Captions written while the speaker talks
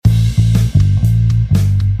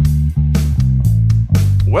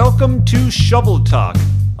Welcome to Shovel Talk,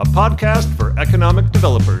 a podcast for economic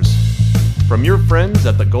developers. From your friends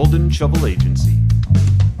at the Golden Shovel Agency.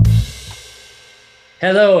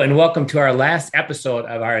 Hello, and welcome to our last episode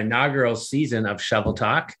of our inaugural season of Shovel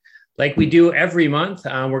Talk. Like we do every month,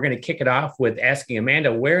 we're going to kick it off with asking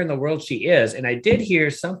Amanda where in the world she is. And I did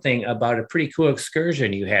hear something about a pretty cool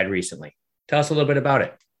excursion you had recently. Tell us a little bit about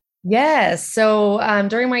it. Yes. So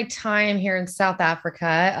during my time here in South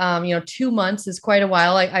Africa, 2 months is quite a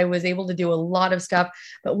while. I was able to do a lot of stuff.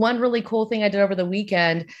 But one really cool thing I did over the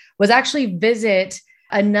weekend was actually visit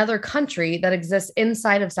another country that exists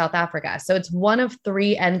inside of South Africa. So it's one of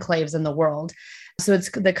 3 enclaves in the world. So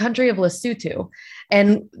it's the country of Lesotho.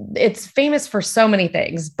 And it's famous for so many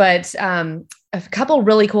things, but a couple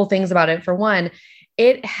really cool things about it. For one,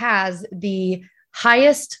 it has the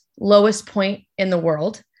highest, lowest point in the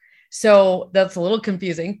world. So that's a little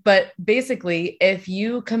confusing, but basically, if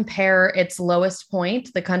you compare its lowest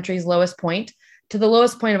point, the country's lowest point, to the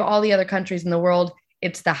lowest point of all the other countries in the world,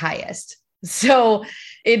 it's the highest. So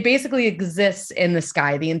it basically exists in the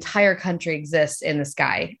sky. The entire country exists in the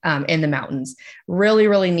sky, in the mountains. Really,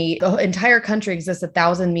 really neat. The entire country exists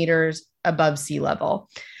 1,000 meters above sea level.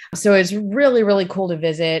 So it's really, really cool to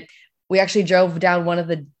visit. We actually drove down one of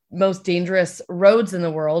the most dangerous roads in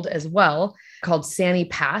the world as well, called Sani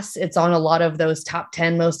Pass. It's on a lot of those top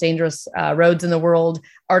 10 most dangerous roads in the world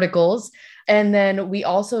articles. And then we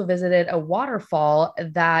also visited a waterfall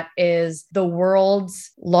that is the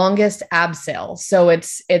world's longest abseil. So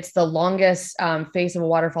it's the longest face of a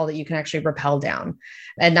waterfall that you can actually rappel down.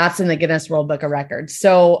 And that's in the Guinness World Book of Records.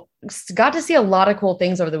 So got to see a lot of cool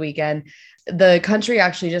things over the weekend. The country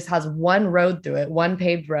actually just has one road through it, one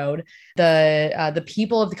paved road. The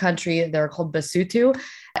people of the country, they're called Basotho,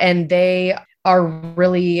 and they are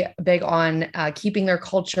really big on keeping their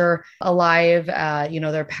culture alive,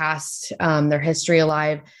 their past, their history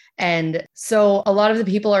alive. And so a lot of the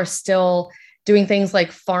people are still doing things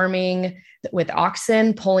like farming with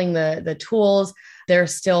oxen, pulling the tools. They're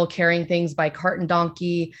still carrying things by cart and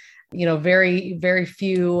donkey. Very, very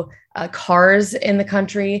few cars in the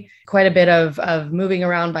country, quite a bit of moving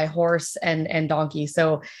around by horse and donkey.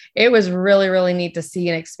 So it was really, really neat to see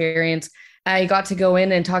and experience. I got to go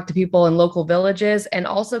in and talk to people in local villages and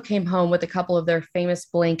also came home with a couple of their famous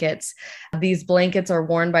blankets. These blankets are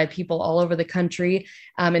worn by people all over the country.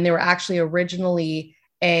 And they were actually originally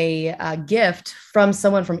a gift from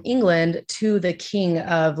someone from England to the king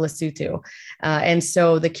of Lesotho. And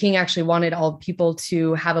so the king actually wanted all people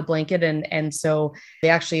to have a blanket. And so they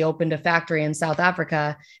actually opened a factory in South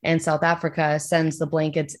Africa, and South Africa sends the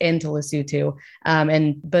blankets into Lesotho.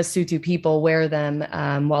 And Basotho people wear them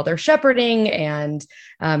while they're shepherding and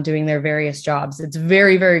doing their various jobs. It's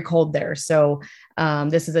very, very cold there. So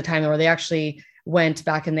this is a time where they actually went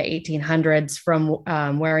back in the 1800s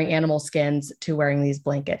from wearing animal skins to wearing these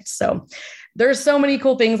blankets. So there's so many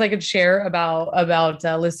cool things I could share about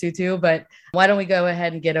Lesotho, but why don't we go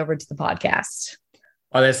ahead and get over to the podcast?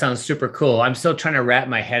 Oh, that sounds super cool. I'm still trying to wrap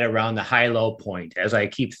my head around the high-low point as I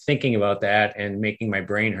keep thinking about that and making my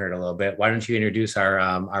brain hurt a little bit. Why don't you introduce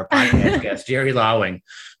our podcast guest, Gerri Lawing?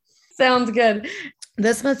 Sounds good.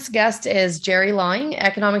 This month's guest is Gerri Lawing,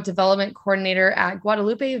 Economic Development Coordinator at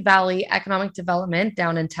Guadalupe Valley Economic Development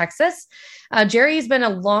down in Texas. Gerri has been a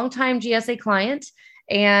longtime GSA client,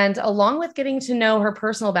 and along with getting to know her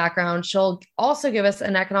personal background, she'll also give us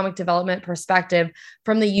an economic development perspective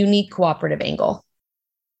from the unique cooperative angle.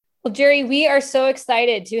 Well, Gerri, we are so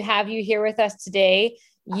excited to have you here with us today.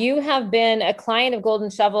 You have been a client of Golden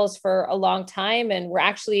Shovels for a long time, and we're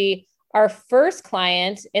actually our first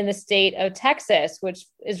client in the state of Texas, which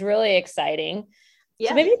is really exciting. Yes.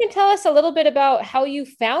 So maybe you can tell us a little bit about how you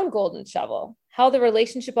found Golden Shovel, how the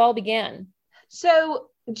relationship all began. So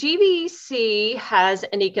GVEC has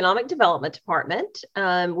an economic development department.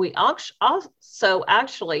 We also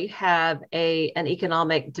actually have an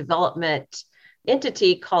economic development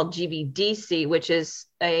entity called GVDC, which is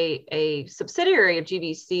a subsidiary of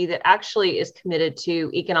GVEC that actually is committed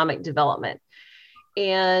to economic development.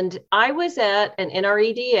 And I was at an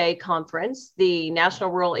NREDA conference, the National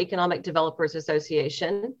Rural Economic Developers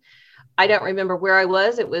Association. I don't remember where I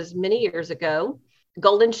was. It was many years ago.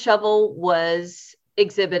 Golden Shovel was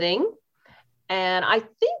exhibiting, and I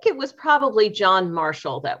think it was probably John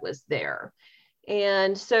Marshall that was there.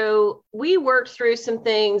 And so we worked through some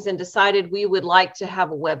things and decided we would like to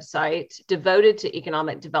have a website devoted to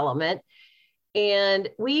economic development. And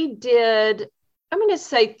we did, I'm going to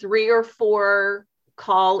say 3 or 4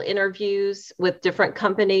 call interviews with different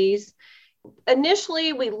companies.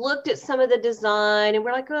 Initially, we looked at some of the design and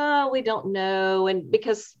we're like, oh, we don't know. And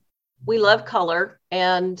because we love color.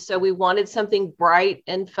 And so we wanted something bright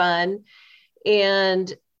and fun.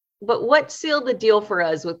 But what sealed the deal for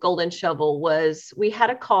us with Golden Shovel was we had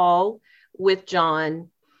a call with John,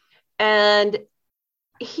 and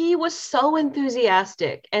he was so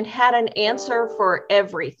enthusiastic and had an answer for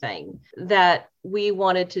everything that we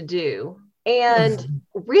wanted to do, and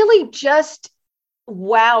really just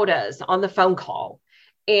wowed us on the phone call.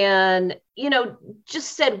 And,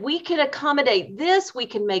 just said, we can accommodate this. We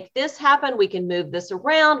can make this happen. We can move this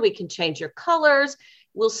around. We can change your colors.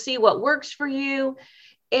 We'll see what works for you.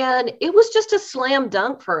 And it was just a slam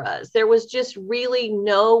dunk for us. There was just really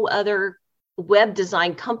no other web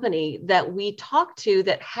design company that we talked to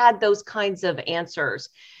that had those kinds of answers.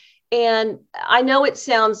 And I know it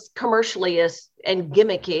sounds commercially and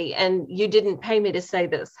gimmicky, and you didn't pay me to say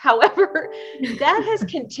this. However, that has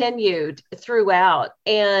continued throughout.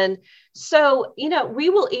 And so, we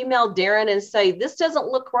will email Darren and say, this doesn't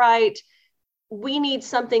look right. We need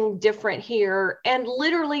something different here. And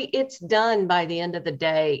literally it's done by the end of the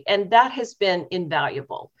day. And that has been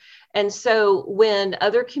invaluable. And so when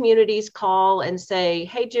other communities call and say,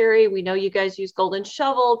 hey, Gerri, we know you guys use Golden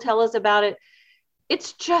Shovel, tell us about it.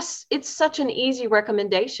 It's such an easy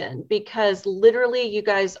recommendation, because literally you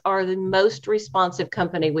guys are the most responsive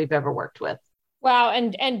company we've ever worked with. Wow.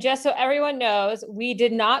 And just so everyone knows, we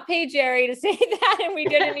did not pay Gerri to say that, and we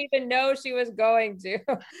didn't even know she was going to.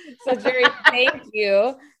 So Gerri, thank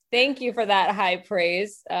you. Thank you for that high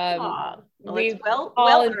praise. We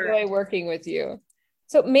all enjoy working with you.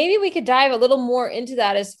 So maybe we could dive a little more into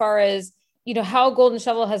that as far as, how Golden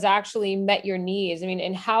Shovel has actually met your needs. I mean,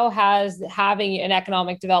 and how has having an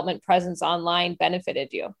economic development presence online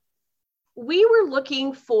benefited you? We were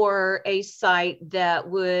looking for a site that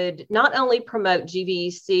would not only promote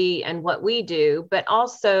GVEC and what we do, but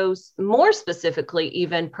also more specifically,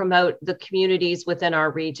 even promote the communities within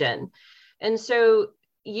our region. And so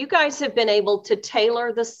you guys have been able to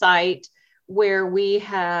tailor the site where we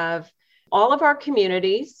have all of our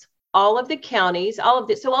communities, all of the counties, all of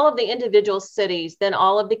the individual cities, then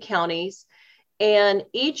all of the counties, and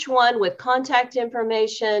each one with contact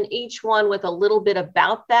information, each one with a little bit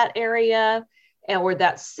about that area or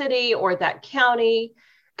that city or that county,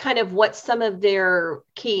 kind of what some of their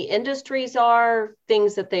key industries are,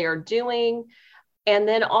 things that they are doing. And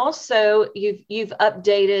then also you've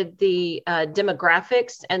updated the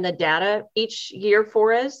demographics and the data each year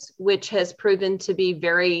for us, which has proven to be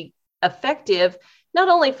very effective, not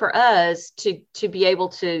only for us to be able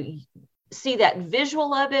to see that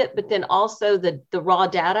visual of it, but then also the raw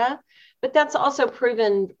data. But that's also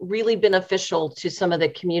proven really beneficial to some of the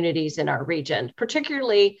communities in our region,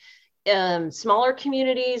 particularly smaller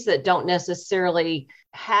communities that don't necessarily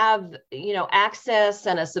have, access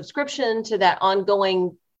and a subscription to that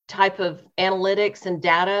ongoing type of analytics and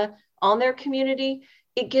data on their community.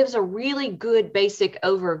 It gives a really good basic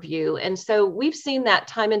overview. And so we've seen that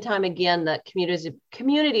time and time again, that communities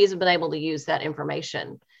have been able to use that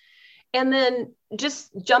information. And then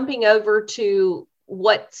just jumping over to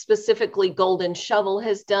what specifically Golden Shovel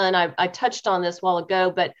has done, I touched on this a while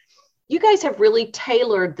ago, but you guys have really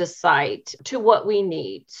tailored the site to what we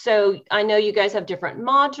need. So I know you guys have different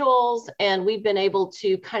modules, and we've been able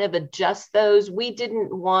to kind of adjust those. We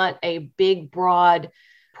didn't want a big, broad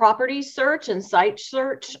property search and site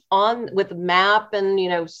search with map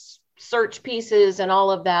and, search pieces and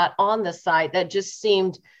all of that on the site. That just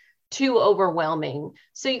seemed too overwhelming.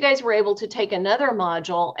 So you guys were able to take another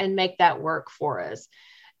module and make that work for us.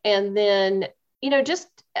 And then, just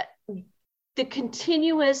the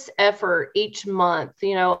continuous effort each month,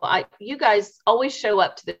 you guys always show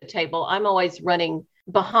up to the table. I'm always running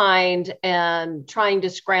behind and trying to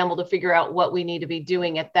scramble to figure out what we need to be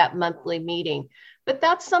doing at that monthly meeting. But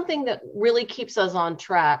that's something that really keeps us on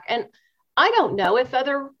track. And I don't know if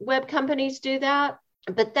other web companies do that,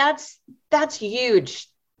 but that's huge,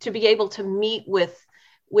 to be able to meet with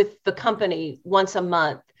the company once a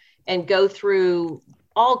month and go through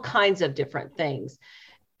all kinds of different things.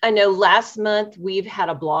 I know last month we've had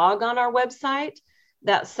a blog on our website.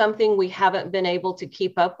 That's something we haven't been able to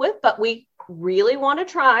keep up with, but we really want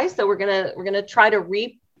to try. So we're gonna try to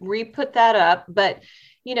re-put that up. But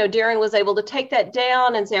Darren was able to take that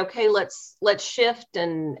down and say, okay, let's shift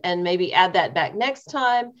and maybe add that back next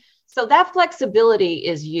time. So that flexibility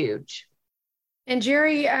is huge. And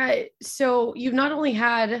Gerri, so you've not only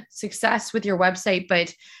had success with your website,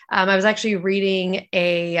 but I was actually reading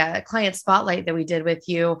a client spotlight that we did with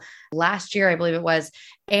you last year, I believe it was,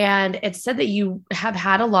 and it said that you have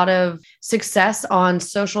had a lot of success on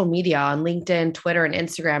social media, on LinkedIn, Twitter, and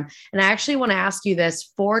Instagram. And I actually want to ask you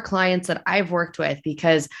this for clients that I've worked with,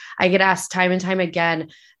 because I get asked time and time again,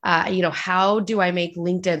 how do I make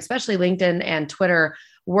LinkedIn, especially LinkedIn and Twitter,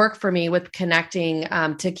 work for me with connecting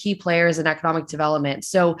to key players in economic development.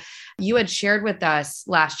 So you had shared with us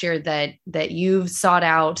last year that you've sought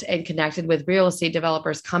out and connected with real estate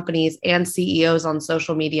developers, companies, and CEOs on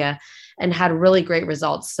social media and had really great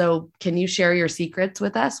results. So can you share your secrets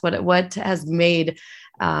with us? What has made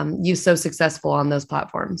you so successful on those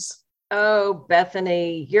platforms? Oh,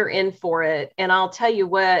 Bethany, you're in for it. And I'll tell you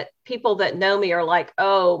what, people that know me are like,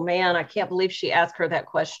 oh man, I can't believe she asked her that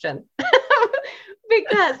question.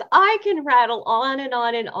 Because I can rattle on and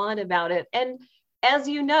on and on about it. And as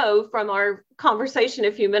you know, from our conversation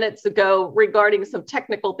a few minutes ago regarding some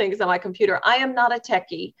technical things on my computer, I am not a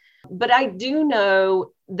techie, but I do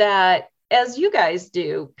know that, as you guys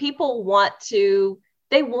do, people want to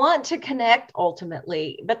connect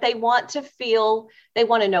ultimately, but they want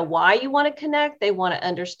to know why you want to connect. They want to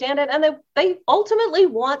understand it. And they ultimately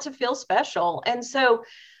want to feel special. And so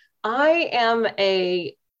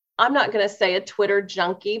I'm not going to say a Twitter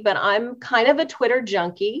junkie, but I'm kind of a Twitter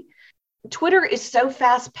junkie. Twitter is so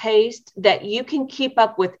fast paced that you can keep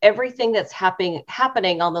up with everything that's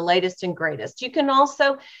happening on the latest and greatest.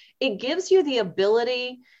 It gives you the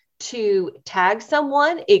ability to tag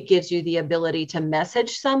someone. It gives you the ability to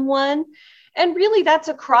message someone. And really that's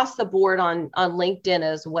across the board on LinkedIn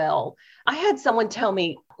as well. I had someone tell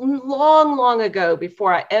me long, long ago,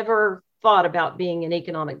 before I ever thought about being in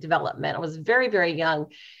economic development, I was very, very young,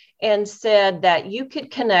 and said that you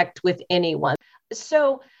could connect with anyone.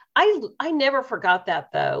 So I never forgot that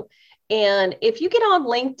though. And if you get on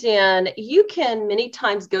LinkedIn, you can many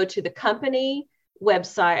times go to the company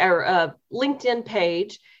website or LinkedIn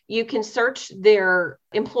page. You can search their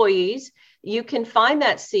employees. You can find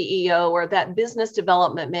that CEO or that business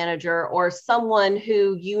development manager or someone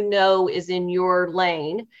who you know is in your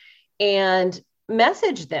lane, and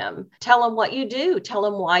message them, tell them what you do, tell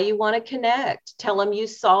them why you want to connect, tell them you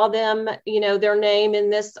saw them, their name in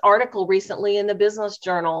this article recently in the Business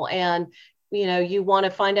Journal, and, you want to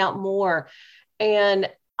find out more. And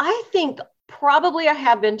I think probably I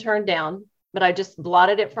have been turned down, but I just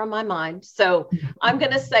blotted it from my mind. So I'm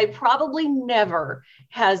going to say probably never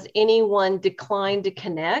has anyone declined to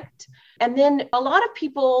connect. And then a lot of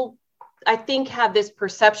people, I think, have this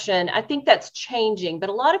perception. I think that's changing, but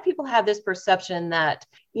a lot of people have this perception that,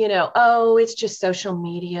 it's just social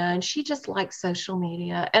media and she just likes social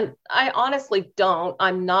media. And I honestly don't.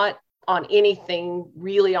 I'm not on anything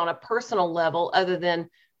really on a personal level other than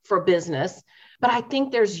for business. But I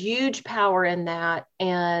think there's huge power in that.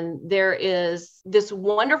 And there is this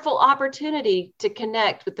wonderful opportunity to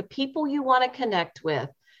connect with the people you want to connect with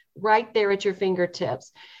right there at your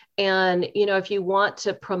fingertips. And, if you want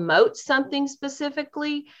to promote something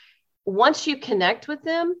specifically, once you connect with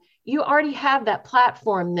them, you already have that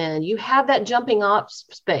platform. Then you have that jumping off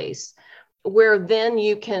space where then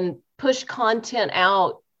you can push content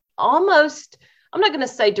out almost, I'm not going to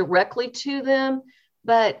say directly to them,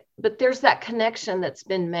 but there's that connection that's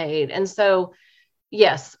been made. And so,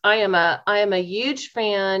 yes, I am a huge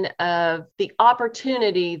fan of the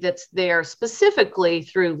opportunity that's there specifically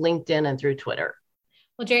through LinkedIn and through Twitter.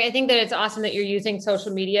 Well, Gerri, I think that it's awesome that you're using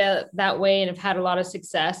social media that way and have had a lot of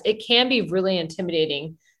success. It can be really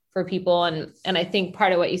intimidating for people. And I think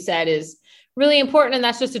part of what you said is really important. And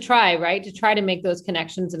that's just to try, right? To try to make those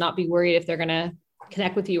connections and not be worried if they're going to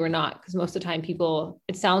connect with you or not. Because most of the time people,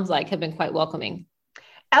 it sounds like, have been quite welcoming.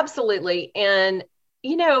 Absolutely. And,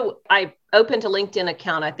 I opened a LinkedIn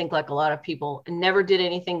account, I think like a lot of people, and never did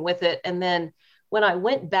anything with it. And then when I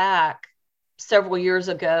went back several years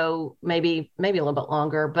ago, maybe a little bit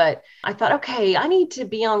longer, but I thought, okay, I need to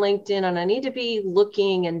be on LinkedIn and I need to be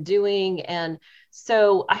looking and doing. And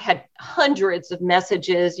so I had hundreds of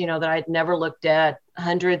messages, that I'd never looked at,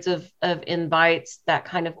 hundreds of invites, that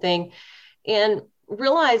kind of thing, and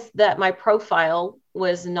realized that my profile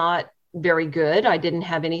was not very good. I didn't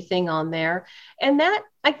have anything on there. And that,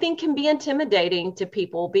 I think, can be intimidating to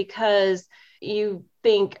people because you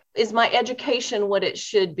think, is my education what it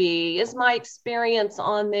should be? Is my experience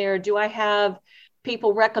on there? Do I have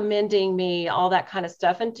people recommending me? All that kind of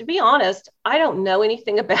stuff. And to be honest, I don't know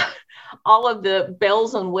anything about all of the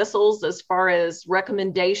bells and whistles as far as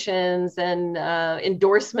recommendations and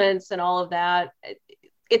endorsements and all of that.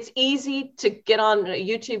 It's easy to get on a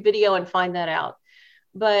YouTube video and find that out.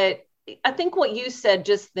 But I think what you said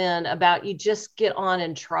just then about you just get on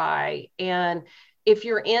and try. And if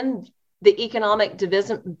you're in the economic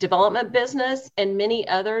development business and many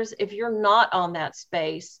others, if you're not on that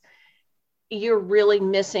space, you're really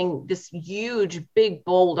missing this huge, big,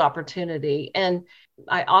 bold opportunity. And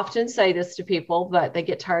I often say this to people, but they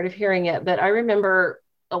get tired of hearing it. But I remember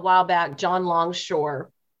a while back, John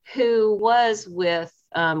Longshore, who was with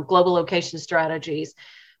Global Location Strategies.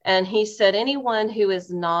 And he said, anyone who is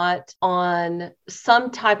not on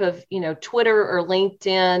some type of, Twitter or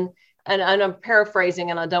LinkedIn, and I'm paraphrasing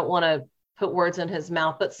and I don't want to put words in his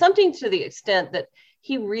mouth, but something to the extent that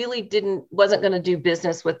he really wasn't going to do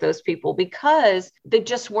business with those people because they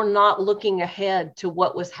just were not looking ahead to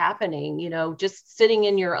what was happening, just sitting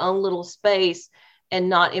in your own little space and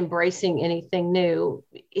not embracing anything new.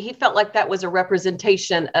 He felt like that was a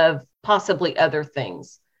representation of possibly other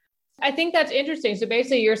things. I think that's interesting. So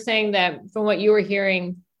basically you're saying that from what you were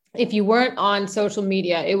hearing, if you weren't on social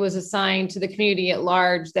media, it was a sign to the community at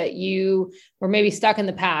large that you were maybe stuck in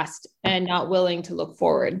the past and not willing to look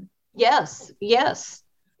forward. Yes.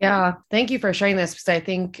 Yeah. Thank you for sharing this, because I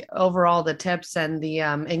think overall the tips and the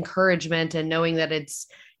encouragement and knowing that it's,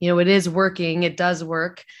 it is working, it does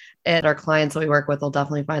work, and our clients that we work with will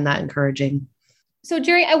definitely find that encouraging. So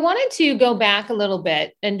Gerri, I wanted to go back a little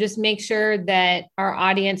bit and just make sure that our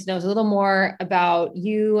audience knows a little more about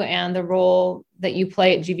you and the role that you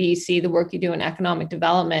play at GVEC, the work you do in economic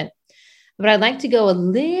development. But I'd like to go a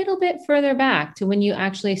little bit further back to when you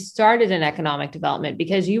actually started in economic development,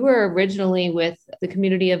 because you were originally with the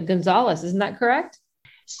community of Gonzales. Isn't that correct?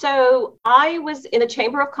 So I was in a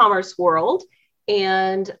Chamber of Commerce world,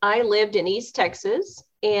 and I lived in East Texas.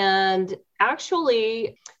 And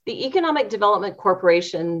actually, the Economic Development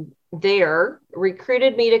Corporation there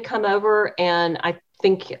recruited me to come over. And I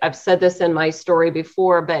think I've said this in my story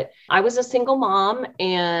before, but I was a single mom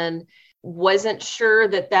and wasn't sure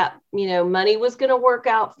that money was going to work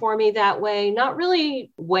out for me that way, not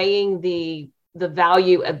really weighing the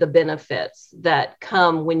value of the benefits that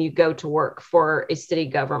come when you go to work for a city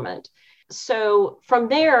government. So from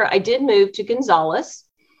there, I did move to Gonzales,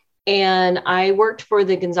 and I worked for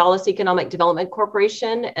the Gonzales Economic Development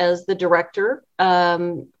Corporation as the director,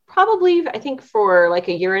 probably, I think, for like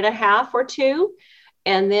a year and a half or two.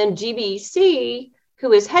 And then GVEC,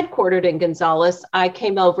 who is headquartered in Gonzales, I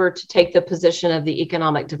came over to take the position of the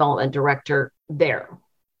Economic Development Director there.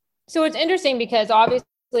 So it's interesting because obviously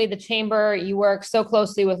the chamber, you work so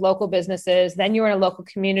closely with local businesses, then you're in a local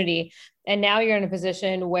community, and now you're in a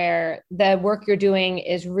position where the work you're doing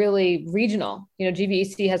is really regional.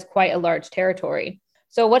 GVEC has quite a large territory.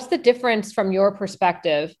 So what's the difference from your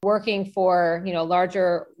perspective working for, a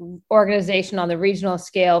larger organization on the regional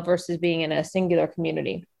scale versus being in a singular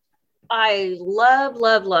community? I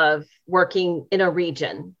love working in a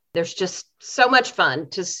region. There's just so much fun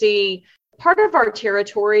to see. Part of our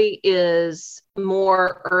territory is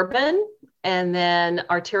more urban, and then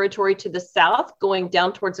our territory to the south, going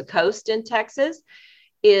down towards the coast in Texas,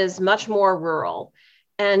 is much more rural.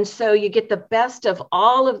 And so you get the best of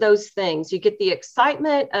all of those things. You get the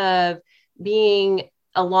excitement of being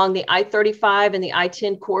along the I-35 and the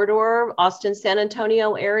I-10 corridor, Austin, San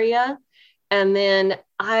Antonio area. And then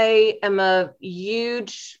I am a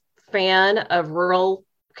huge fan of rural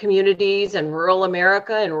communities and rural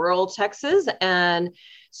America and rural Texas. And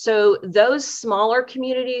so those smaller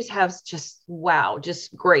communities have just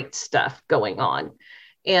great stuff going on.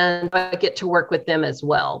 And I get to work with them as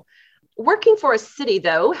well. Working for a city,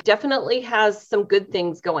 though, definitely has some good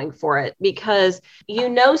things going for it, because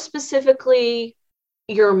specifically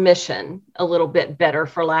your mission a little bit better,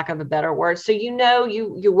 for lack of a better word. So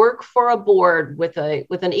you work for a board with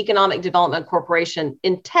an economic development corporation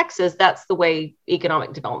in Texas. That's the way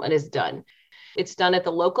economic development is done. It's done at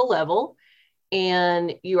the local level,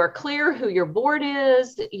 and you are clear who your board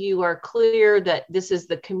is. You are clear that this is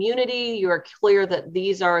the community. You are clear that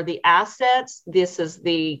these are the assets. This is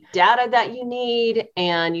the data that you need,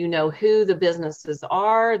 and you know who the businesses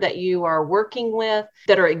are that you are working with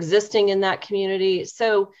that are existing in that community.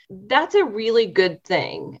 So that's a really good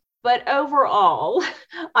thing. But overall,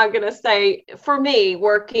 I'm going to say, for me,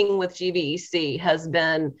 working with GVEC has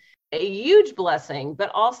been a huge blessing, but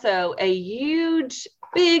also a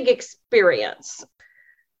big experience.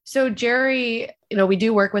 So Gerri, we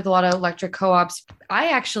do work with a lot of electric co-ops. I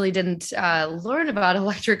actually didn't learn about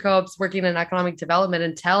electric co-ops working in economic development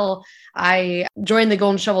until I joined the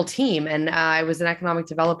Golden Shovel team. And I was an economic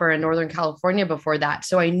developer in Northern California before that.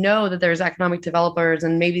 So I know that there's economic developers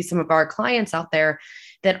and maybe some of our clients out there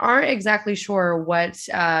that aren't exactly sure what,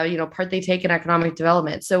 part they take in economic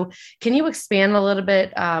development. So can you expand a little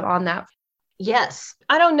bit on that? Yes.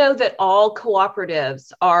 I don't know that all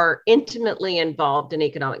cooperatives are intimately involved in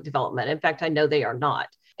economic development. In fact, I know they are not.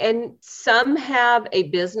 And some have a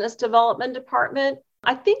business development department.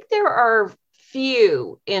 I think there are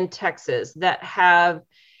few in Texas that have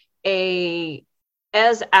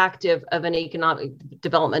as active of an economic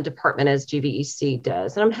development department as GVEC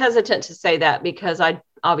does. And I'm hesitant to say that because I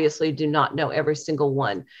obviously do not know every single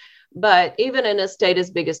one. But even in a state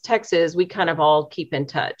as big as Texas, we kind of all keep in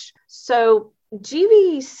touch. So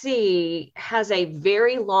GVEC has a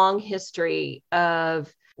very long history of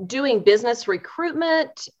doing business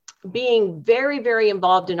recruitment, being very, very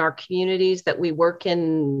involved in our communities that we work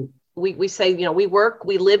in. We say,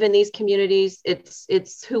 we live in these communities.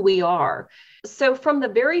 It's who we are. So from the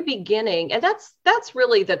very beginning, and that's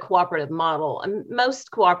really the cooperative model. And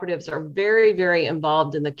most cooperatives are very, very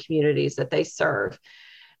involved in the communities that they serve.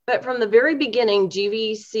 But from the very beginning,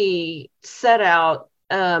 GVEC set out,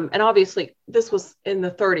 and obviously this was in the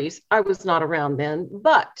 30s. I was not around then,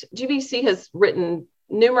 but GVEC has written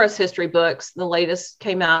numerous history books. The latest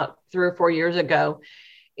came out 3 or 4 years ago.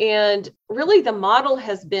 And really the model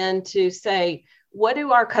has been to say, what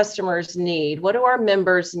do our customers need? What do our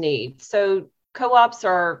members need? So co-ops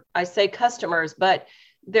are, I say customers, but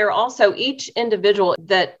they're also each individual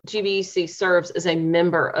that GVEC serves is a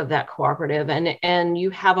member of that cooperative, and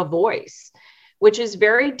you have a voice, which is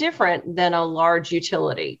very different than a large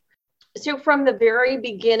utility. So from the very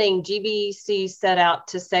beginning, GVEC set out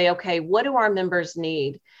to say, okay, what do our members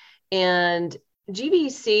need? And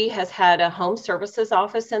GVEC has had a home services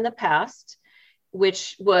office in the past,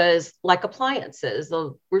 which was like appliances,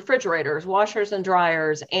 the refrigerators, washers and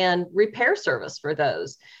dryers, and repair service for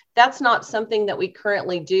those. That's not something that we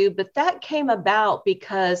currently do, but that came about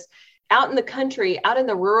because out in the country, out in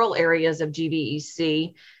the rural areas of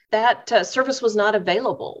GVEC, that service was not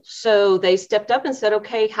available. So they stepped up and said,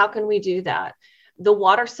 okay, how can we do that? The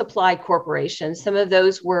water supply corporation, some of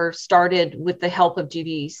those were started with the help of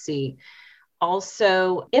GVEC.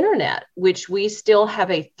 Also internet, which we still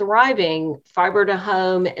have a thriving fiber to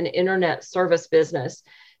home and internet service business.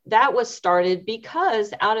 That was started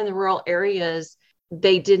because out in the rural areas,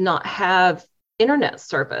 they did not have internet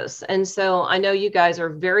service. And so I know you guys are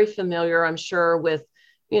very familiar, I'm sure, with,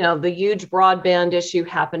 the huge broadband issue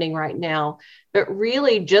happening right now. But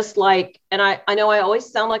really just like, and I know I always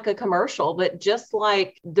sound like a commercial, but just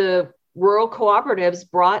like the rural cooperatives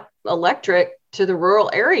brought electric to the rural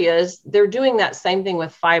areas, they're doing that same thing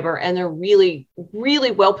with fiber, and they're really,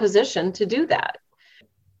 really well positioned to do that.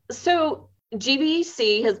 So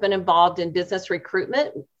GVEC has been involved in business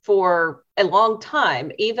recruitment for a long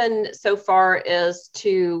time, even so far as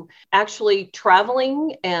to actually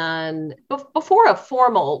traveling, and before a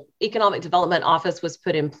formal economic development office was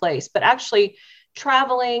put in place, but actually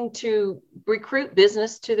traveling to recruit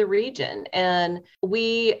business to the region. And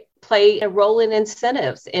we play a role in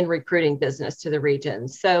incentives in recruiting business to the region.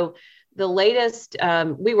 So the latest,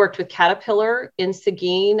 we worked with Caterpillar in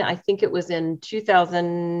Seguin. I think it was in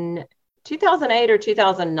 2008 or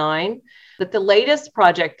 2009. But the latest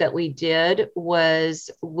project that we did was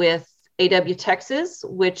with AW Texas,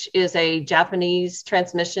 which is a Japanese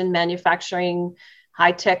transmission manufacturing,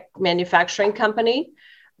 high-tech manufacturing company.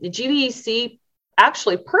 The GVEC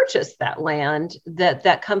actually purchased that land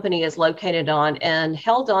that company is located on and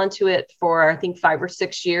held on to it for, I think, 5 or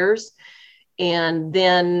 6 years, and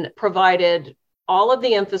then provided all of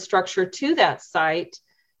the infrastructure to that site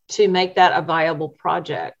to make that a viable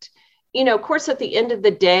project. Of course, at the end of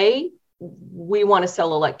the day, we want to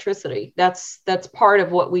sell electricity. That's part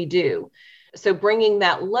of what we do. So bringing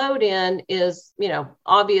that load in is,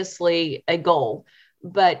 obviously a goal.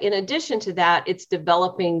 But in addition to that, it's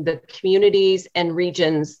developing the communities and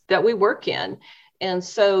regions that we work in. And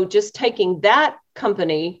so just taking that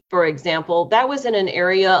company, for example, that was in an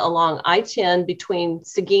area along I-10 between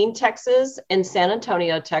Seguin, Texas and San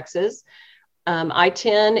Antonio, Texas.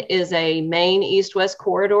 I-10 is a main east-west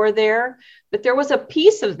corridor there, but there was a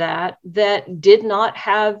piece of that did not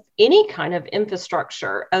have any kind of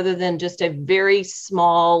infrastructure other than just a very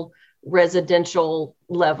small residential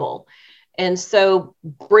level. And so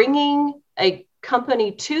bringing a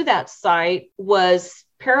company to that site was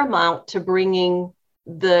paramount to bringing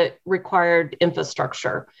the required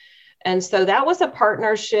infrastructure. And so that was a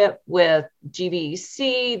partnership with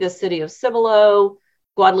GVEC, the city of Cibolo,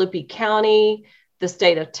 Guadalupe County, the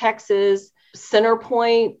state of Texas,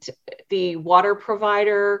 Centerpoint, the water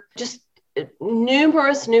provider, just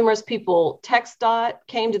numerous people. TxDOT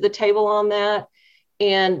came to the table on that.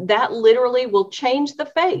 And that literally will change the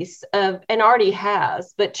face of, and already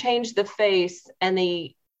has, but change the face and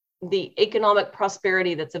the economic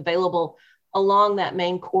prosperity that's available along that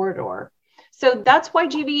main corridor. So that's why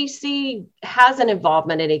GVEC has an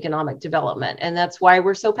involvement in economic development. And that's why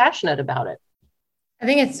we're so passionate about it. I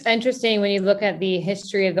think it's interesting when you look at the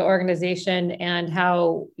history of the organization and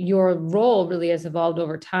how your role really has evolved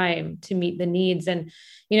over time to meet the needs. And,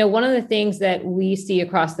 one of the things that we see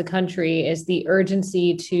across the country is the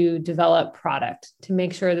urgency to develop product, to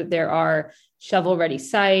make sure that there are shovel-ready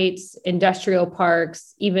sites, industrial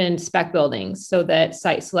parks, even spec buildings, so that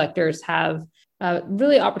site selectors have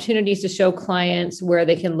really opportunities to show clients where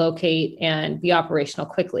they can locate and be operational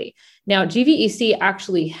quickly. Now, GVEC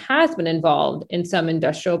actually has been involved in some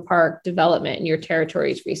industrial park development in your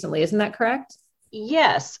territories recently. Isn't that correct?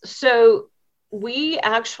 Yes. So we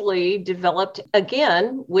actually developed,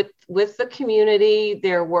 again, with the community.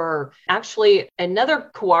 There were actually another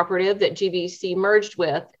cooperative that GVEC merged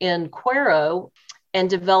with in Cuero and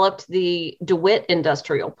developed the DeWitt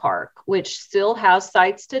Industrial Park, which still has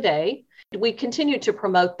sites today. We continue to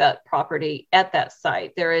promote that property at that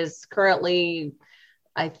site. There is currently,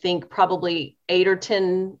 I think, probably 8 or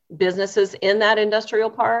 10 businesses in that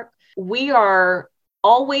industrial park. We are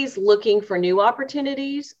always looking for new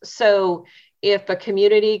opportunities. So if a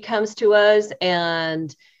community comes to us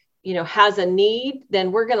and, has a need,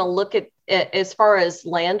 then we're going to look at, as far as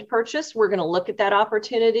land purchase, we're going to look at that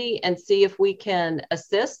opportunity and see if we can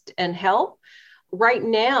assist and help. Right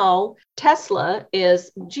now,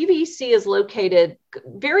 GVEC is located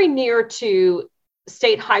very near to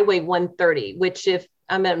State Highway 130, which if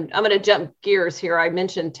I'm going to jump gears here, I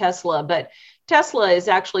mentioned Tesla, but Tesla is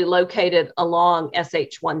actually located along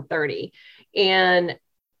SH 130. And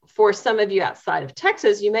for some of you outside of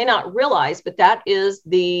Texas, you may not realize, but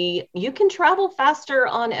you can travel faster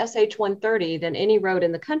on SH 130 than any road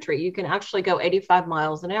in the country. You can actually go 85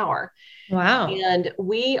 miles an hour. Wow. And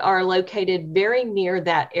we are located very near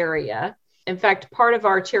that area. In fact, part of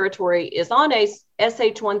our territory is on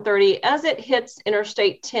SH 130 as it hits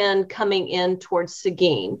Interstate 10 coming in towards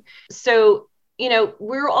Seguin. So,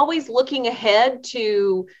 we're always looking ahead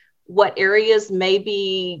to what areas may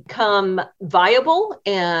become viable.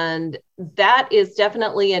 And that is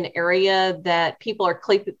definitely an area that people are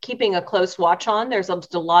keeping a close watch on. There's a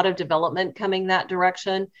lot of development coming that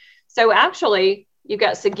direction. So actually, you've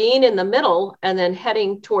got Seguin in the middle, and then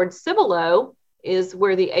heading towards Cibolo is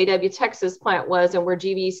where the AW Texas plant was and where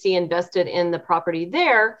GVEC invested in the property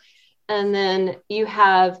there. And then you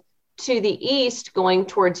have to the east going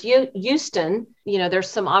towards Houston, there's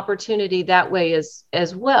some opportunity that way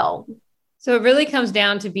as well. So it really comes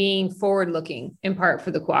down to being forward looking in part for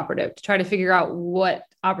the cooperative to try to figure out what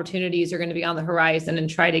opportunities are going to be on the horizon and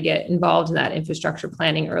try to get involved in that infrastructure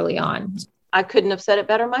planning early on. I couldn't have said it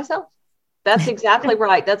better myself. That's exactly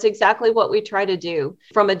right. That's exactly what we try to do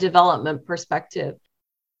from a development perspective.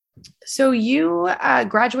 So you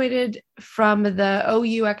graduated from the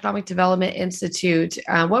OU Economic Development Institute.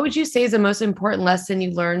 What would you say is the most important lesson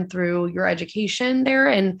you learned through your education there?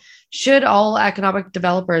 And should all economic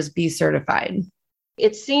developers be certified?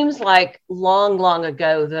 It seems like long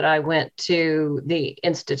ago that I went to the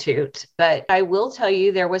Institute, but I will tell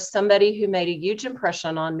you there was somebody who made a huge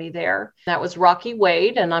impression on me there. That was Rocky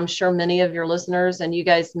Wade. And I'm sure many of your listeners and you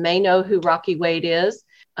guys may know who Rocky Wade is.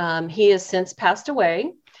 He has since passed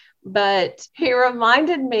away. But he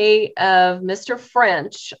reminded me of Mr.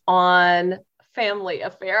 French on Family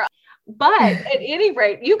Affair. But at any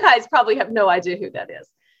rate, you guys probably have no idea who that is.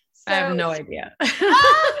 So, I have no idea. You're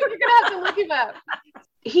going to have to look him up.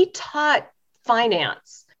 He taught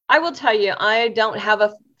finance. I will tell you, I don't have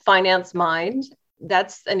a finance mind.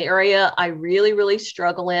 That's an area I really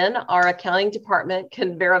struggle in. Our accounting department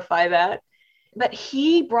can verify that. But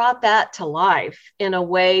he brought that to life in a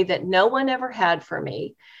way that no one ever had for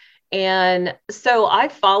me. And so I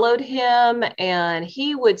followed him, and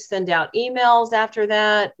he would send out emails after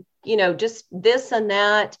that, just this and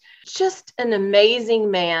that. Just an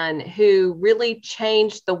amazing man who really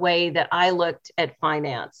changed the way that I looked at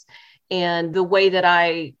finance and the way that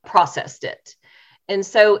I processed it. And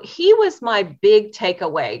so he was my big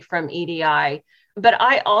takeaway from EDI. But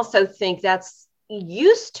I also think that's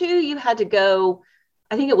you had to go,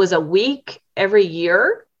 I think it was a week every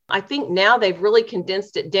year. I think now they've really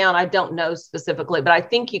condensed it down. I don't know specifically, but I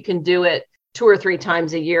think you can do it 2 or 3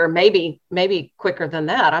 times a year, maybe quicker than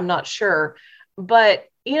that. I'm not sure. But,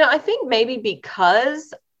 I think maybe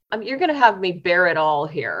because you're going to have me bear it all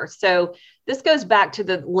here. So this goes back to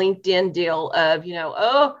the LinkedIn deal of,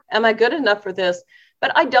 am I good enough for this?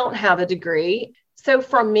 But I don't have a degree. So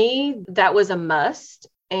for me, that was a must.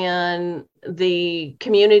 And the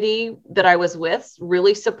community that I was with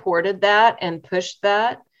really supported that and pushed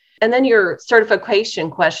that. And then your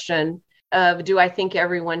certification question of, do I think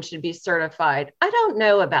everyone should be certified? I don't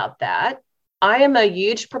know about that. I am a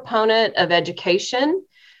huge proponent of education.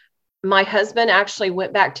 My husband actually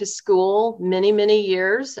went back to school many, many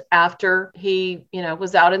years after he,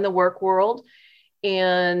 was out in the work world.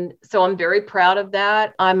 And so I'm very proud of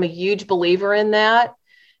that. I'm a huge believer in that.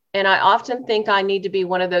 And I often think I need to be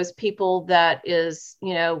one of those people that is,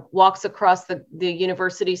 walks across the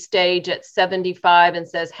university stage at 75 and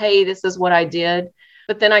says, hey, this is what I did.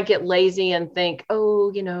 But then I get lazy and think,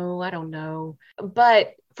 oh, I don't know.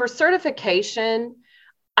 But for certification,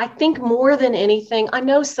 I think more than anything, I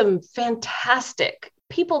know some fantastic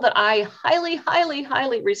people that I highly, highly,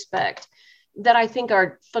 highly respect that I think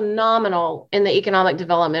are phenomenal in the economic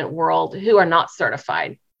development world who are not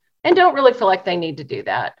certified and don't really feel like they need to do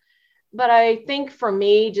that. But I think for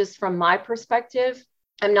me, just from my perspective,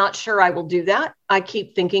 I'm not sure I will do that. I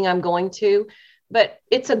keep thinking I'm going to, but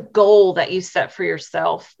it's a goal that you set for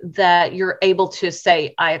yourself that you're able to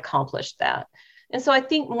say, I accomplished that. And so I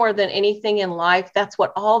think more than anything in life, that's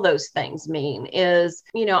what all those things mean is,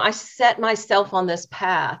 I set myself on this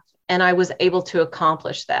path and I was able to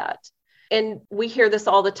accomplish that. And we hear this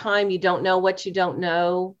all the time. You don't know what you don't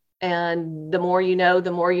know. And the more you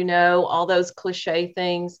know, all those cliche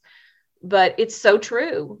things. But it's so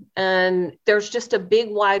true. And there's just a big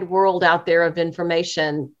wide world out there of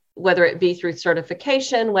information, whether it be through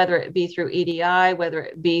certification, whether it be through EDI, whether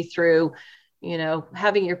it be through,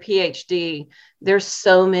 having your PhD. There's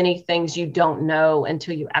so many things you don't know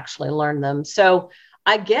until you actually learn them. So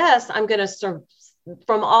I guess I'm going to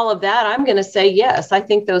from all of that, I'm going to say, yes, I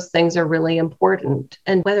think those things are really important.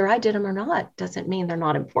 And whether I did them or not doesn't mean they're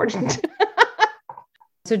not important.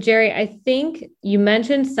 So Gerri, I think you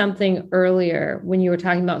mentioned something earlier when you were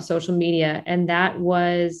talking about social media, and that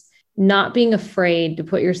was not being afraid to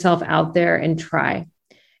put yourself out there and try.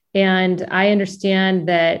 And I understand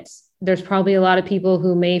that there's probably a lot of people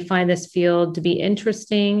who may find this field to be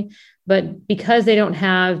interesting, but because they don't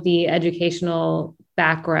have the educational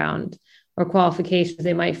background or qualifications,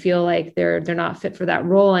 they might feel like they're not fit for that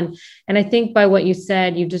role. And I think by what you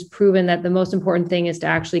said, you've just proven that the most important thing is to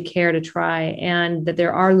actually care to try, and that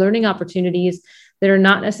there are learning opportunities that are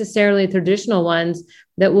not necessarily traditional ones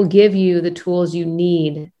that will give you the tools you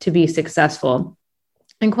need to be successful.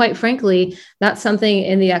 And quite frankly, that's something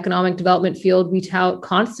in the economic development field we tout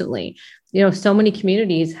constantly. So many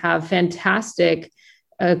communities have fantastic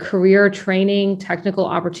career training, technical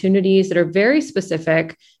opportunities that are very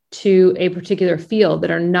specific to a particular field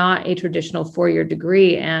that are not a traditional four-year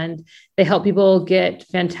degree, and they help people get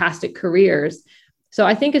fantastic careers. So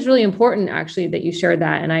I think it's really important actually that you shared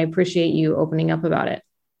that, and I appreciate you opening up about it.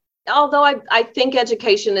 Although I think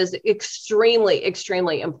education is extremely,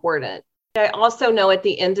 extremely important. I also know at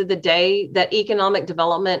the end of the day that economic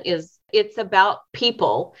development it's about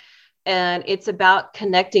people and it's about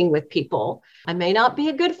connecting with people. I may not be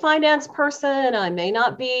a good finance person. I may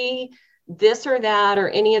not be this or that or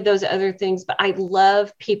any of those other things, but I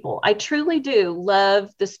love people. I truly do love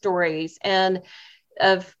the stories and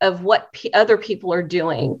of what other people are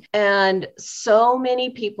doing. And so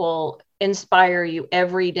many people inspire you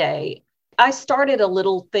every day. I started a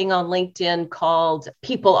little thing on LinkedIn called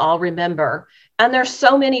People I'll Remember. And there's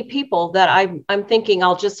so many people that I'm thinking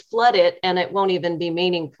I'll just flood it and it won't even be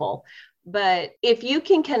meaningful. But if you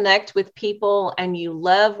can connect with people and you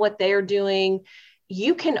love what they're doing,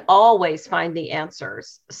 you can always find the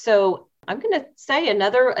answers. So I'm going to say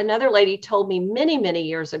another lady told me many, many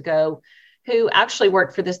years ago, who actually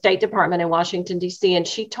worked for the State Department in Washington, D.C. And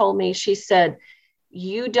she told me, she said,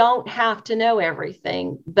 you don't have to know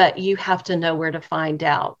everything, but you have to know where to find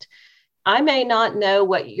out. I may not know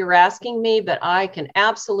what you're asking me, but I can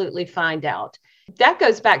absolutely find out. That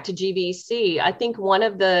goes back to GVEC. I think one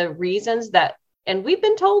of the reasons that, and we've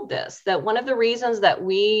been told this, that one of the reasons that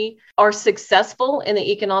we are successful in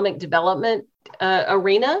the economic development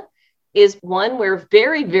arena is one, we're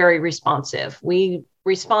very, very responsive. We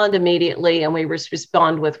respond immediately and we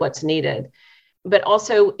respond with what's needed. But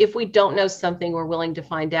also, if we don't know something, we're willing to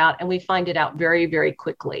find out, and we find it out very, very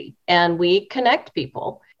quickly. And we connect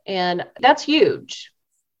people, and that's huge.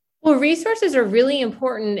 Well, resources are really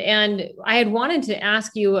important. And I had wanted to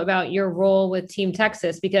ask you about your role with Team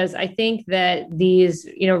Texas, because I think that these,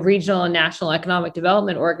 regional and national economic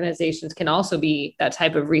development organizations can also be that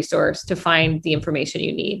type of resource to find the information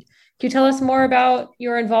you need. Can you tell us more about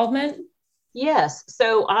your involvement? Yes.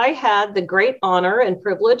 So I had the great honor and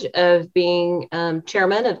privilege of being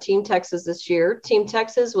chairman of Team Texas this year. Team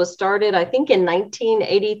Texas was started, I think, in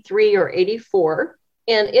 1983 or 84.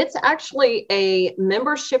 And it's actually a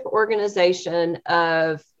membership organization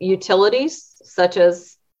of utilities such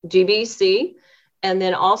as GVEC and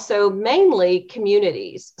then also mainly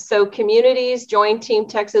communities. So communities join Team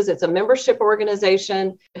Texas. It's a membership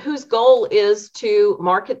organization whose goal is to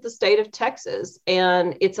market the state of Texas,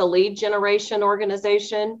 and it's a lead generation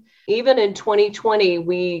organization. Even in 2020,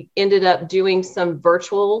 we ended up doing some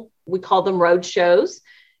virtual, we call them road shows.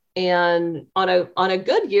 And on a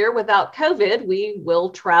good year without COVID, we will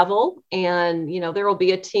travel, and there will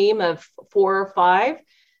be a team of 4 or 5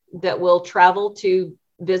 that will travel to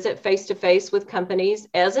visit face-to-face with companies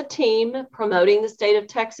as a team, promoting the state of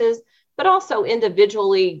Texas, but also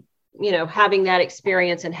individually, having that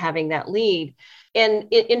experience and having that lead. And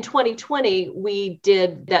in 2020, we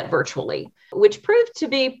did that virtually, which proved to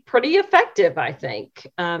be pretty effective, I think.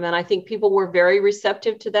 And I think people were very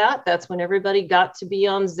receptive to that. That's when everybody got to be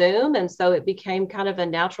on Zoom. And so it became kind of a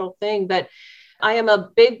natural thing. But I am a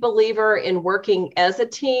big believer in working as a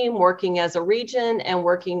team, working as a region, and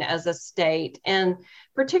working as a state. And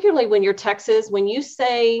particularly when you're Texas, when you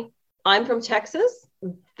say, I'm from Texas,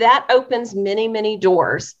 that opens many, many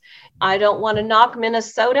doors. I don't want to knock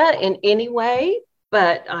Minnesota in any way,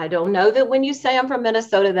 but I don't know that when you say I'm from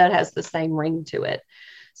Minnesota, that has the same ring to it.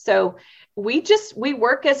 So we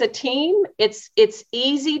work as a team. It's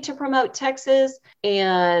easy to promote Texas,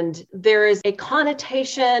 and there is a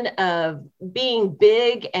connotation of being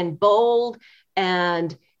big and bold,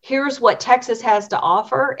 and here's what Texas has to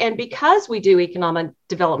offer. And because we do economic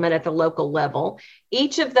development at the local level,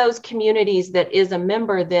 each of those communities that is a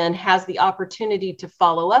member then has the opportunity to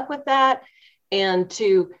follow up with that and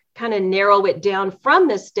to kind of narrow it down from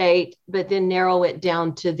the state, but then narrow it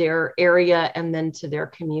down to their area and then to their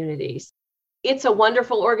communities. It's a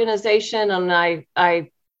wonderful organization, and I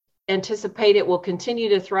anticipate it will continue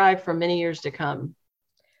to thrive for many years to come.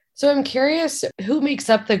 So I'm curious, who makes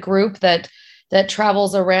up the group that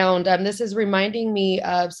travels around? This is reminding me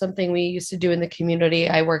of something we used to do in the community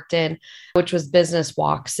I worked in, which was business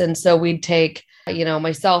walks. And so we'd take,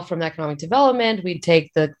 myself from economic development, we'd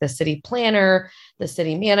take the city planner, the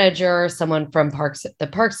city manager, someone from the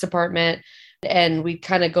parks department, and we'd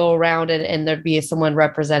kind of go around and there'd be someone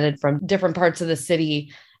represented from different parts of the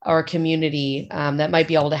city or community that might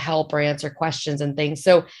be able to help or answer questions and things.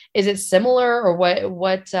 So is it similar, or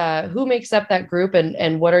who makes up that group,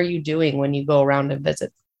 and what are you doing when you go around and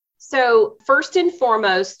visit? So first and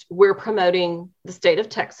foremost, we're promoting the state of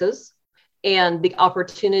Texas and the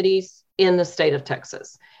opportunities in the state of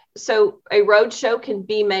Texas. So a road show can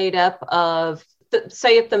be made up of,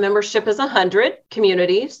 say if the membership is 100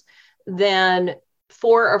 communities, then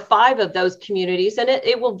 4 or 5 of those communities, and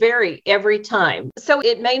it will vary every time. So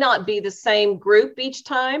it may not be the same group each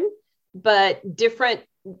time, but different.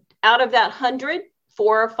 Out of that 100,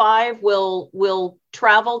 4 or 5 will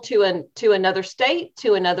travel to another state,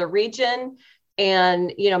 to another region,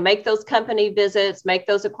 and make those company visits, make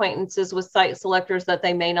those acquaintances with site selectors that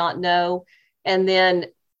they may not know, and then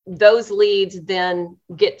those leads then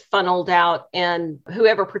get funneled out, and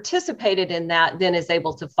whoever participated in that then is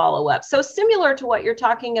able to follow up. So similar to what you're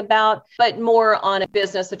talking about, but more on a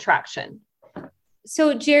business attraction.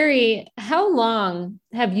 So Gerri, how long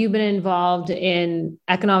have you been involved in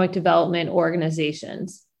economic development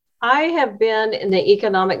organizations? I have been in the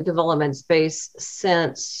economic development space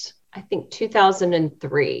since, I think,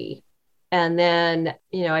 2003. And then,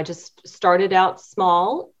 I just started out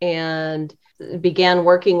small and began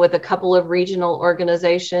working with a couple of regional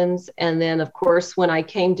organizations. And then, of course, when I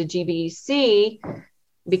came to GVEC,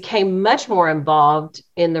 became much more involved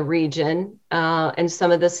in the region and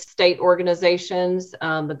some of the state organizations.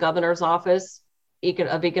 The governor's office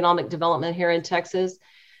of economic development here in Texas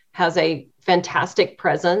has a fantastic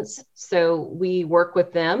presence. So we work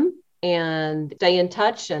with them and stay in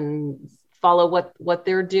touch and follow what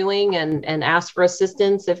they're doing and ask for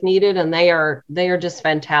assistance if needed. And they are just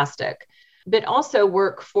fantastic. But also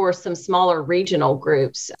work for some smaller regional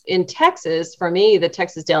groups. In Texas, for me, the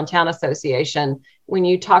Texas Downtown Association, when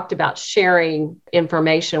you talked about sharing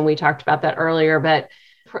information, we talked about that earlier, but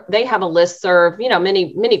they have a listserv.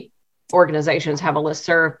 Many organizations have a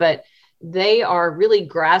listserv, but they are really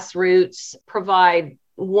grassroots, provide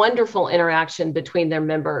wonderful interaction between their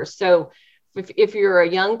members. So if you're a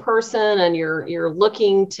young person and you're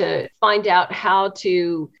looking to find out how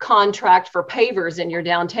to contract for pavers in your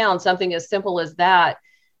downtown, something as simple as that,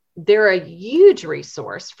 they're a huge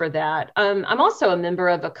resource for that. I'm also a member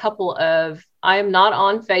of I am not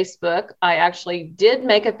on Facebook. I actually did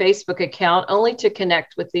make a Facebook account only to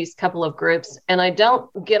connect with these couple of groups. And I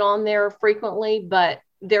don't get on there frequently, but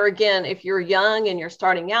there again, if you're young and you're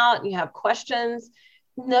starting out and you have questions,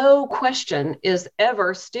 no question is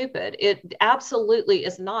ever stupid. It absolutely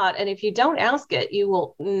is not. And if you don't ask it, you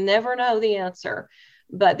will never know the answer.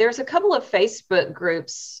 But there's a couple of Facebook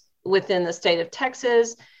groups within the state of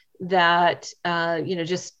Texas that,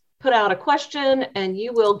 just put out a question and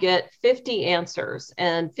you will get 50 answers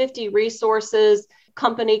and 50 resources,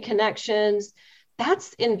 company connections.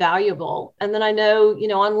 That's invaluable. And then I know,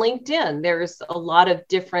 on LinkedIn, there's a lot of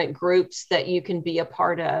different groups that you can be a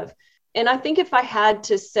part of. And I think if I had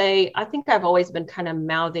to say, I think I've always been kind of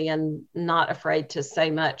mouthy and not afraid to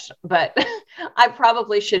say much, but I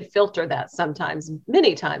probably should filter that sometimes,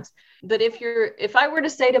 many times. But if I were to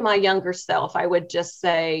say to my younger self, I would just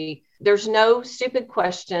say, there's no stupid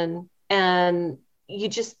question. And you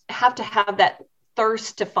just have to have that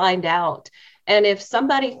thirst to find out. And if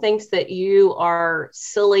somebody thinks that you are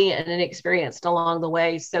silly and inexperienced along the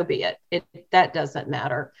way, so be it. That doesn't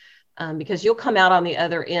matter. Because you'll come out on the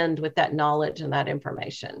other end with that knowledge and that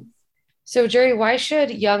information. So, Gerri, why should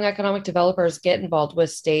young economic developers get involved with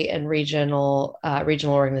state and regional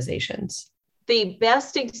organizations? The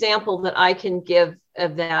best example that I can give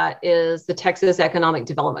of that is the Texas Economic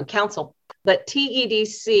Development Council. But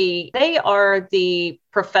TEDC, they are the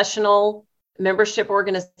professional membership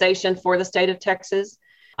organization for the state of Texas.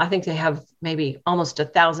 I think they have maybe almost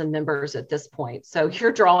 1,000 members at this point. So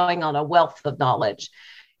you're drawing on a wealth of knowledge.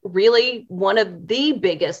 Really, one of the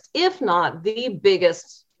biggest, if not the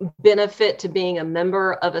biggest benefit to being a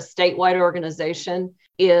member of a statewide organization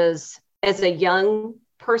is, as a young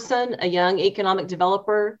person, a young economic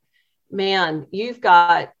developer, man, you've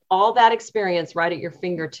got all that experience right at your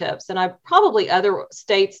fingertips. And probably other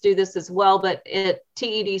states do this as well, but at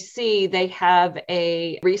TEDC, they have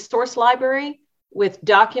a resource library with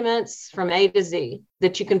documents from A to Z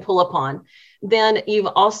that you can pull upon. Then you've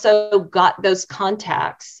also got those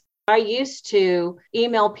contacts. I used to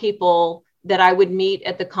email people that I would meet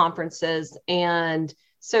at the conferences. And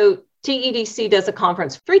so TEDC does a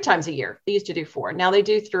conference 3 times a year. They used to do 4. Now they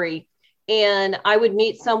do 3. And I would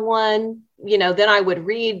meet someone, then I would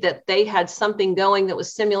read that they had something going that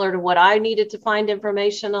was similar to what I needed to find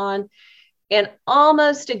information on. And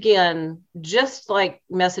almost, again, just like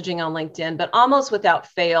messaging on LinkedIn, but almost without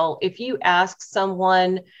fail, if you ask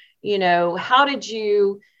someone,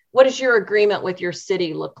 what does your agreement with your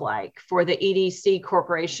city look like for the EDC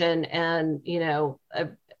corporation? And,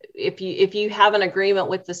 if you have an agreement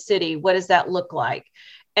with the city, what does that look like?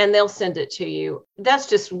 And they'll send it to you. That's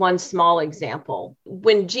just one small example.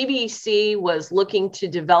 When GVEC was looking to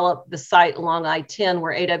develop the site along I-10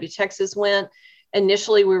 where AW Texas went,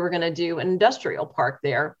 initially we were going to do an industrial park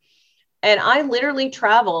there. And I literally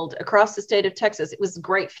traveled across the state of Texas. It was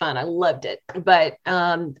great fun. I loved it. But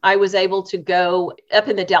I was able to go up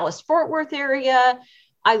in the Dallas-Fort Worth area.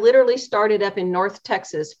 I literally started up in North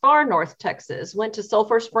Texas, far North Texas, went to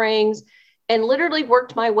Sulphur Springs, and literally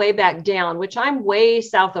worked my way back down, which I'm way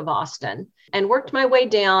south of Austin, and worked my way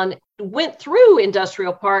down, went through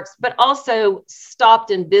industrial parks, but also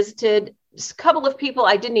stopped and visited just a couple of people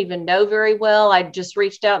I didn't even know very well. I just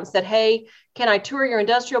reached out and said, hey, can I tour your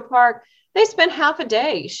industrial park? They spent half a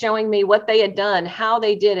day showing me what they had done, how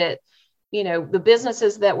they did it, the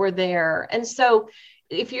businesses that were there. And so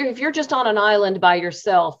if you're just on an island by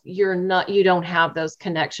yourself, you don't have those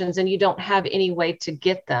connections and you don't have any way to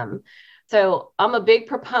get them. So I'm a big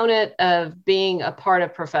proponent of being a part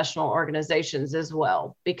of professional organizations as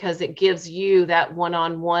well, because it gives you that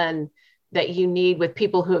one-on-one that you need with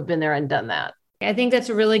people who have been there and done that. I think that's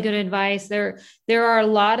a really good advice. There are a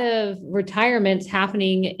lot of retirements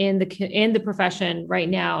happening in the profession right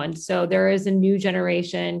now. And so there is a new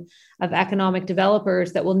generation of economic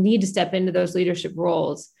developers that will need to step into those leadership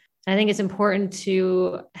roles. I think it's important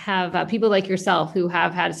to have people like yourself who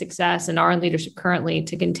have had success and are in leadership currently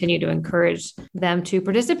to continue to encourage them to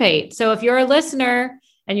participate. So if you're a listener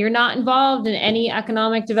and you're not involved in any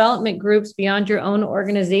economic development groups beyond your own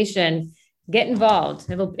organization, get involved.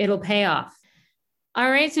 It'll pay off. All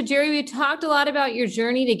right. So Gerri, we talked a lot about your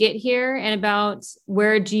journey to get here and about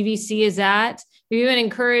where GVC is at. We've even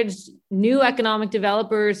encouraged new economic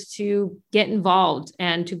developers to get involved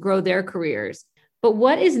and to grow their careers. But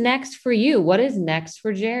what is next for you? What is next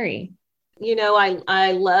for Gerri?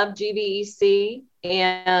 I love GVEC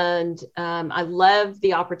and I love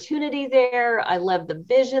the opportunity there. I love the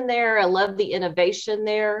vision there. I love the innovation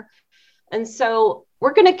there. And so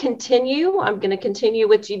we're going to continue. I'm going to continue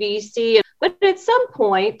with GVEC. But at some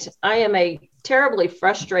point, I am a terribly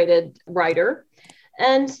frustrated writer.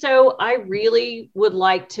 And so I really would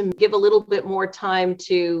like to give a little bit more time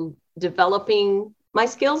to developing my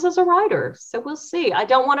skills as a writer. So we'll see. I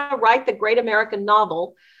don't want to write the great American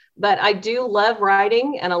novel, but I do love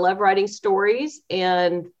writing and I love writing stories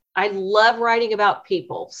and I love writing about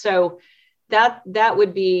people. So that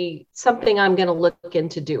would be something I'm going to look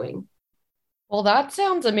into doing. Well, that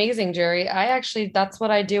sounds amazing, Gerri. That's what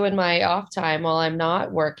I do in my off time while I'm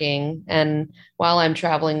not working and while I'm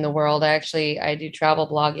traveling the world. I do travel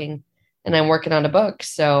blogging and I'm working on a book.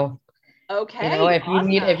 So, Okay.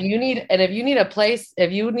 if you need a place,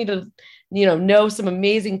 if you need to, know some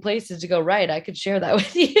amazing places to go write, I could share that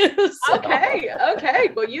with you. So. Okay.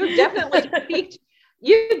 Well, you definitely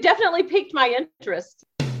piqued my interest.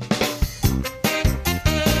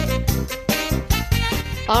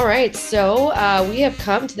 All right, so we have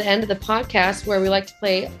come to the end of the podcast where we like to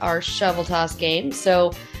play our shovel toss game.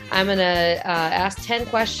 So I'm going to ask 10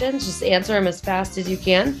 questions, just answer them as fast as you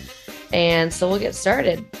can. And so we'll get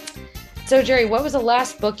started. So Gerri, what was the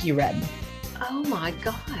last book you read? Oh my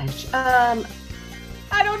gosh. I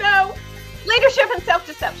don't know. Leadership and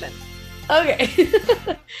Self-Deception. Okay.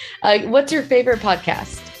 What's your favorite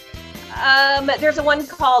podcast? There's a one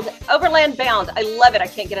called Overland Bound. I love it. I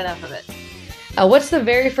can't get enough of it. What's the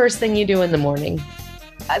very first thing you do in the morning?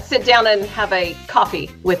 Sit down and have a coffee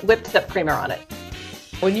with whipped up creamer on it.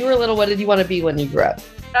 When you were little, what did you want to be when you grew up?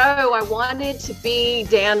 Oh, I wanted to be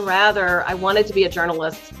Dan Rather. I wanted to be a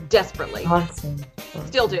journalist desperately. Awesome.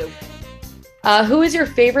 Still do. Who is your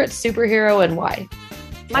favorite superhero and why?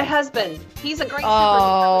 My husband. He's a great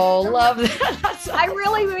superhero. Oh, love that. Awesome. I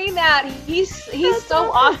really mean that. He's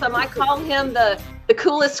so awesome. I call him the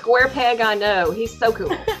coolest square peg I know. He's so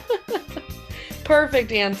cool.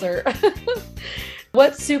 Perfect answer.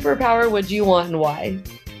 What superpower would you want and why?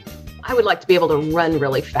 I would like to be able to run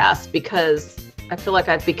really fast because I feel like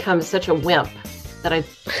I've become such a wimp that I'd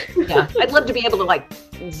love to be able to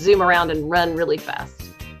zoom around and run really fast.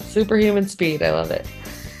 Superhuman speed. I love it.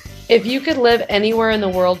 If you could live anywhere in the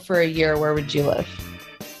world for a year, where would you live?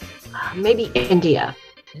 Maybe India.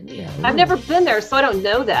 India. I've never been there, so I don't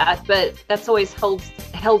know that, but that's always held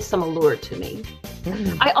some allure to me.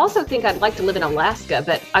 I also think I'd like to live in Alaska,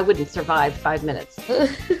 but I wouldn't survive 5 minutes.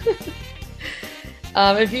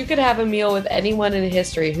 If you could have a meal with anyone in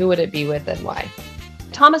history, who would it be with and why?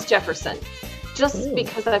 Thomas Jefferson, just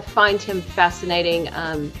because I find him fascinating.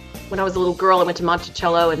 When I was a little girl, I went to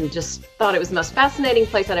Monticello and just thought it was the most fascinating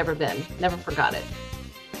place I'd ever been. Never forgot it.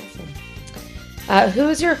 Awesome. Who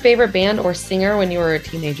was your favorite band or singer when you were a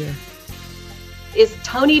teenager? Is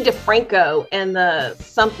Tony DeFranco and the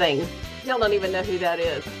something. Y'all don't even know who that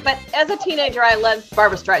is. But as a teenager, I loved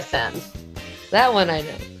Barbra Streisand. That one I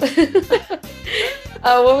know.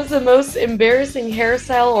 What was the most embarrassing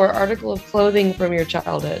hairstyle or article of clothing from your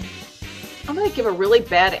childhood? I'm going to give a really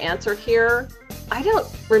bad answer here. I don't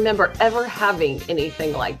remember ever having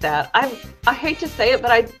anything like that. I hate to say it,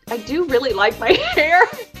 but I do really like my hair.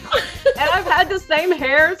 And I've had the same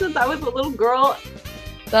hair since I was a little girl.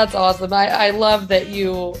 That's awesome. I love that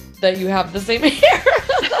you have the same hair.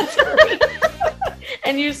 That's great.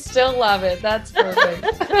 And you still love it. That's perfect.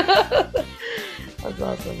 That's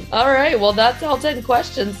awesome. All right. Well, that's all 10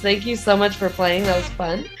 questions. Thank you so much for playing. That was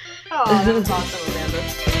fun. Oh, that was awesome, Amanda.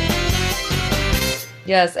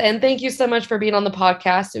 Yes. And thank you so much for being on the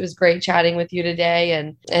podcast. It was great chatting with you today.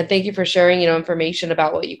 And thank you for sharing, information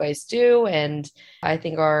about what you guys do. And I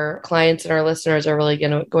think our clients and our listeners are really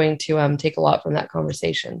going to take a lot from that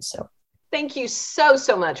conversation. So thank you so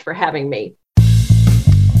much for having me.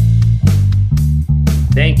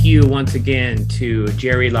 Thank you once again to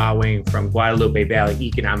Gerri Lawing from Guadalupe Valley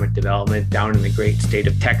Economic Development down in the great state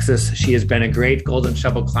of Texas. She has been a great Golden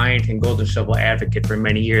Shovel client and Golden Shovel advocate for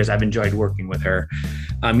many years. I've enjoyed working with her.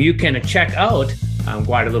 You can check out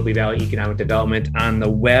Guadalupe Valley Economic Development on the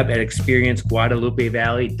web at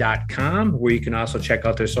experienceguadalupevalley.com, where you can also check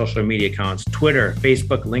out their social media accounts, Twitter,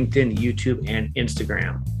 Facebook, LinkedIn, YouTube, and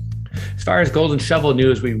Instagram. As far as Golden Shovel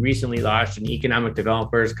news, we recently launched an economic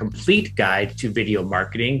developer's complete guide to video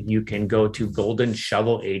marketing. You can go to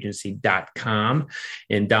goldenshovelagency.com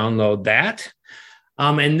and download that.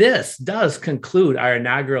 And this does conclude our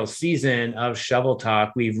inaugural season of Shovel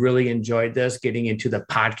Talk. We've really enjoyed this, getting into the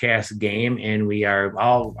podcast game, and we are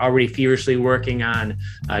all already feverishly working on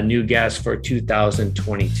new guests for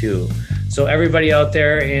 2022. So everybody out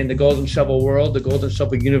there in the Golden Shovel world, the Golden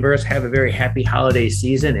Shovel universe, have a very happy holiday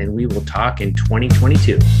season, and we will talk in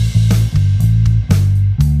 2022.